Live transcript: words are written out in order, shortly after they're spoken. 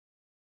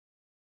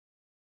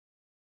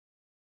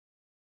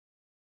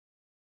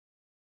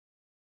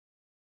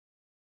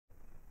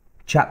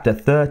Chapter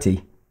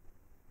 30.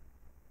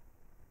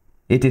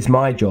 It is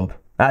my job,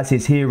 as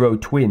his hero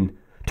twin,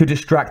 to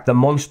distract the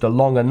monster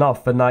long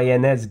enough for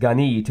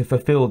Nayenezgani to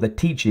fulfill the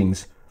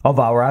teachings of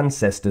our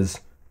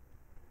ancestors.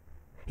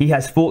 He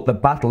has fought the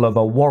battle of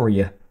a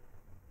warrior,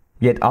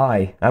 yet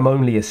I am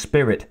only a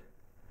spirit,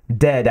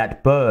 dead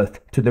at birth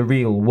to the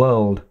real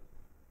world.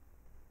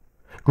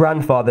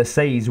 Grandfather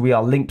says we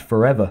are linked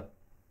forever,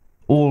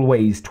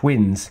 always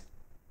twins.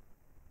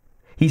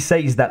 He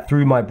says that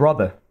through my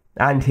brother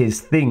and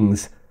his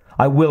things,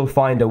 I will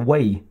find a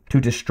way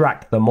to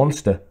distract the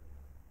monster.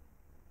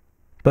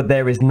 But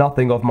there is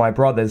nothing of my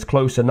brother's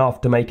close enough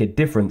to make a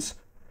difference,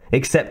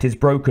 except his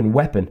broken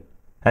weapon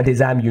and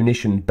his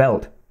ammunition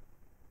belt.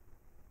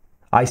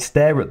 I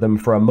stare at them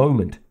for a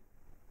moment.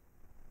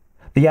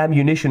 The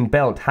ammunition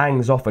belt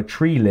hangs off a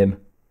tree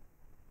limb.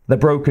 The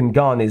broken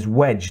gun is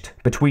wedged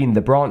between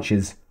the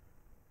branches.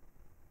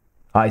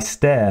 I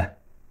stare,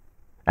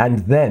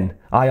 and then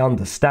I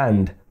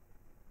understand.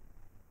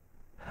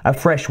 A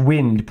fresh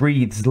wind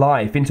breathes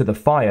life into the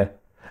fire,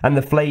 and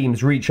the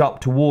flames reach up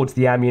towards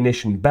the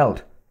ammunition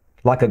belt,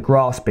 like a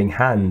grasping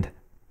hand.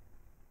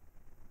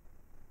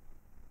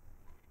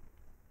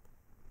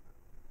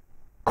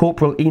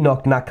 Corporal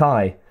Enoch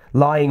Nakai,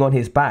 lying on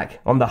his back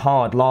on the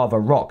hard lava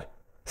rock,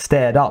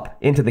 stared up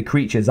into the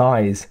creature's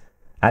eyes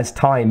as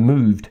time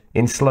moved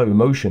in slow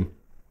motion.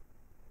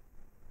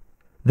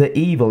 The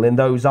evil in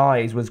those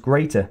eyes was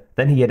greater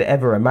than he had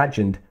ever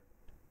imagined.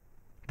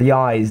 The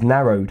eyes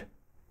narrowed.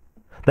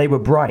 They were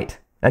bright,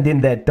 and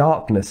in their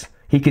darkness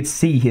he could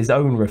see his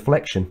own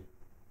reflection.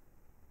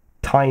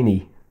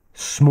 Tiny,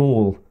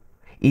 small,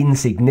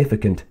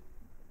 insignificant.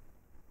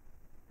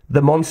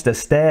 The monster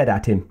stared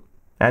at him,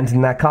 and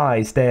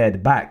Nakai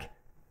stared back.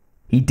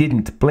 He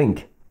didn't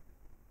blink.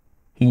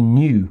 He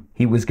knew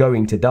he was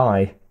going to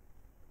die.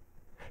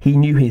 He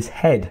knew his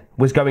head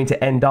was going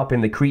to end up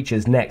in the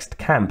creature's next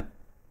camp.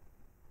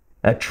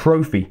 A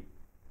trophy.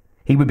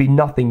 He would be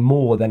nothing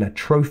more than a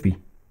trophy.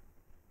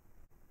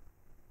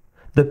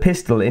 The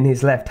pistol in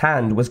his left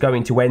hand was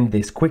going to end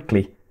this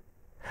quickly.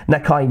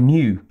 Nakai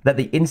knew that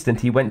the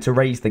instant he went to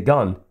raise the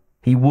gun,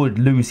 he would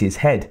lose his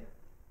head.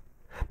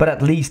 But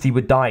at least he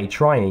would die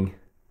trying,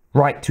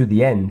 right to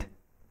the end.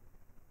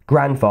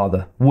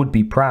 Grandfather would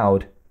be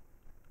proud.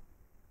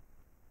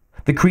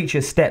 The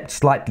creature stepped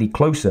slightly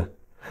closer.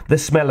 The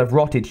smell of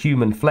rotted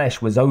human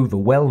flesh was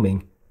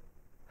overwhelming.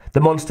 The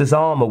monster's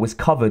armor was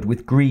covered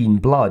with green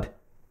blood.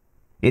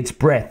 Its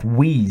breath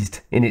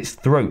wheezed in its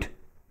throat.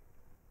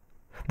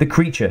 The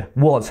creature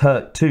was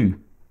hurt too.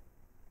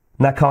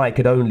 Nakai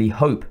could only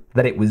hope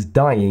that it was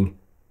dying.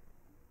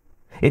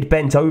 It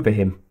bent over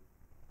him.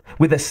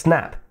 With a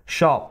snap,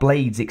 sharp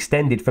blades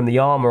extended from the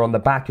armor on the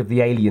back of the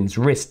alien's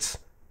wrists.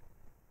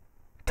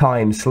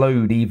 Time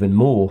slowed even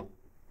more.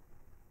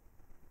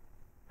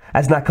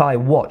 As Nakai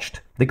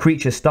watched, the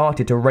creature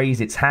started to raise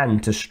its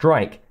hand to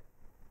strike.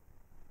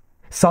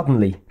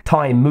 Suddenly,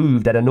 time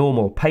moved at a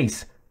normal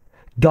pace.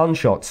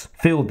 Gunshots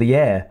filled the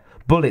air,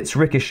 bullets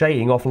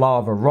ricocheting off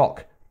lava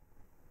rock.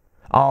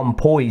 Arm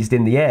poised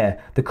in the air,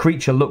 the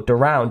creature looked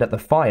around at the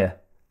fire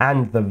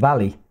and the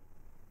valley.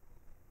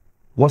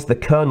 Was the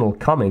colonel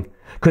coming?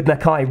 Could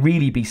Nakai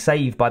really be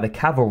saved by the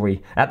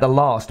cavalry at the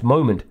last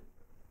moment?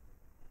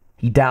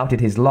 He doubted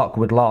his luck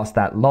would last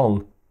that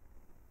long.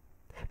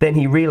 Then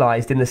he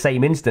realized in the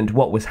same instant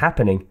what was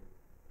happening.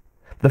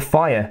 The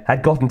fire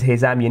had gotten to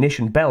his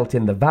ammunition belt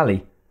in the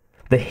valley.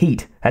 The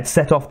heat had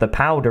set off the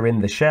powder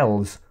in the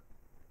shells.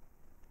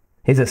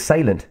 His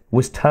assailant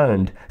was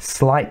turned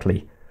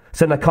slightly,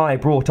 so Nakai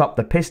brought up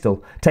the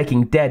pistol,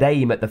 taking dead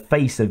aim at the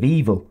face of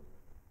evil.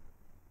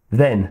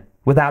 Then,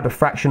 without a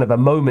fraction of a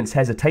moment's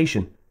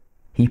hesitation,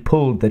 he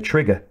pulled the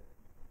trigger.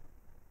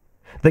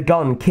 The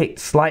gun kicked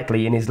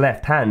slightly in his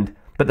left hand,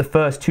 but the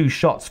first two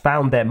shots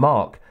found their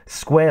mark,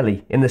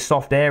 squarely in the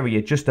soft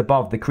area just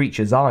above the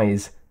creature's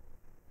eyes.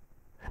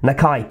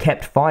 Nakai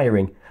kept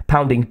firing,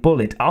 pounding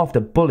bullet after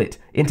bullet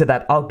into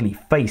that ugly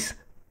face.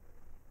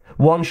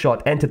 One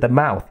shot entered the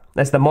mouth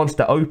as the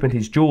monster opened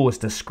his jaws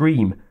to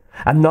scream.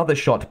 Another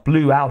shot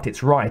blew out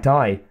its right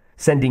eye,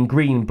 sending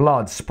green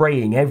blood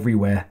spraying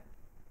everywhere.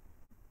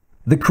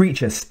 The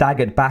creature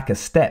staggered back a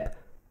step,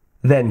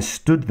 then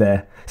stood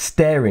there,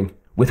 staring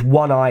with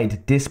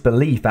one-eyed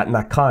disbelief at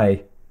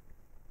Nakai.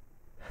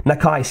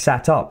 Nakai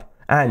sat up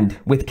and,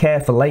 with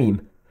careful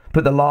aim,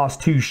 put the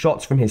last two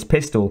shots from his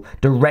pistol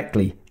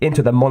directly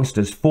into the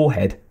monster's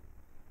forehead.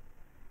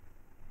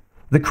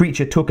 The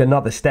creature took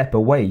another step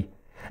away,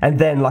 and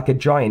then, like a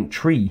giant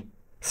tree,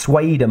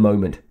 swayed a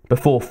moment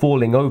before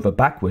falling over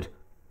backward.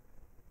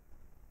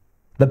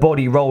 The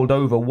body rolled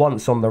over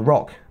once on the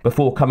rock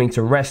before coming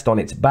to rest on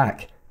its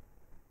back,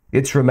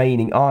 its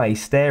remaining eye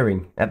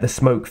staring at the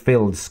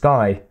smoke-filled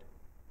sky.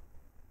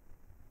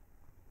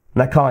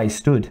 Nakai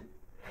stood.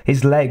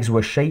 His legs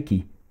were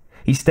shaky.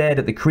 He stared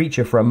at the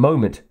creature for a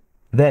moment,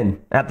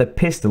 then at the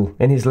pistol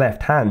in his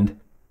left hand.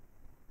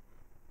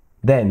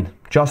 Then,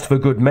 just for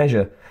good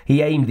measure,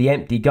 he aimed the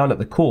empty gun at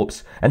the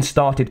corpse and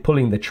started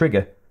pulling the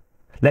trigger,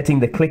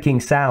 letting the clicking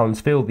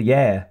sounds fill the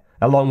air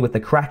along with the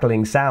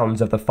crackling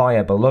sounds of the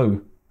fire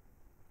below.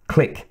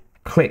 Click,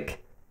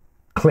 click,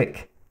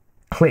 click,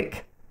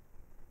 click.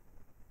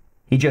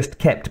 He just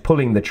kept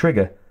pulling the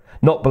trigger,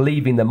 not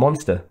believing the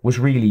monster was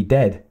really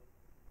dead.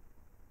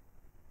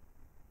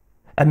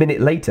 A minute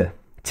later,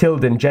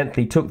 Tilden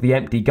gently took the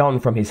empty gun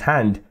from his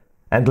hand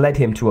and led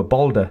him to a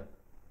boulder.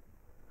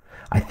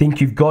 "I think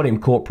you've got him,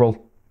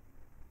 Corporal,"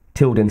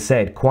 Tilden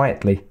said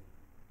quietly.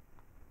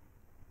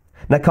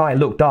 Nakai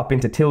looked up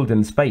into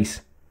Tilden's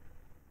face.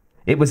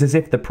 It was as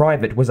if the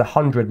private was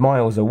 100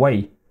 miles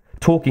away,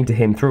 talking to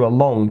him through a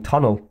long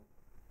tunnel.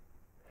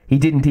 He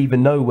didn't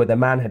even know where the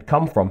man had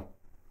come from,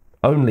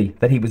 only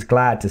that he was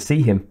glad to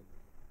see him.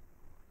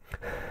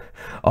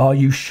 "Are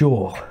you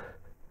sure?"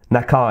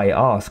 Nakai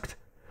asked.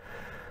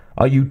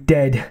 "Are you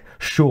dead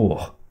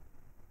sure?"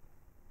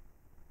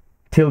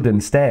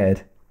 Tilden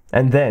stared,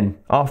 and then,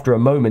 after a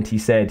moment, he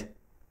said,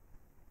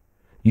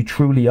 "You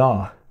truly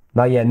are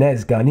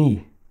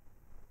Nayenezgani."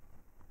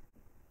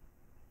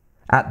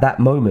 At that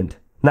moment,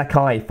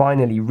 Nakai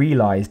finally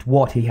realized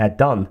what he had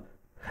done,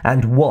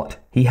 and what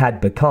he had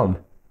become.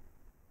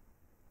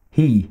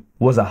 He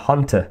was a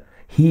hunter.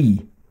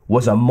 He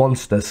was a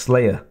monster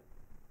slayer.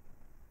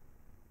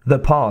 The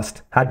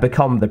past had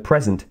become the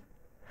present.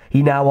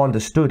 He now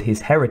understood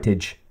his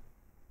heritage.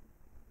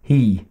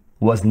 He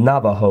was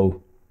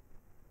Navajo.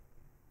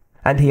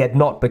 And he had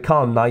not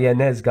become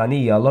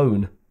Nayenezgani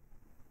alone.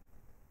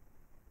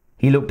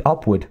 He looked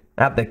upward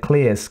at the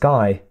clear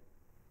sky.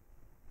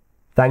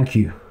 "Thank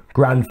you,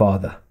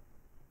 grandfather,"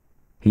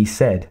 he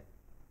said.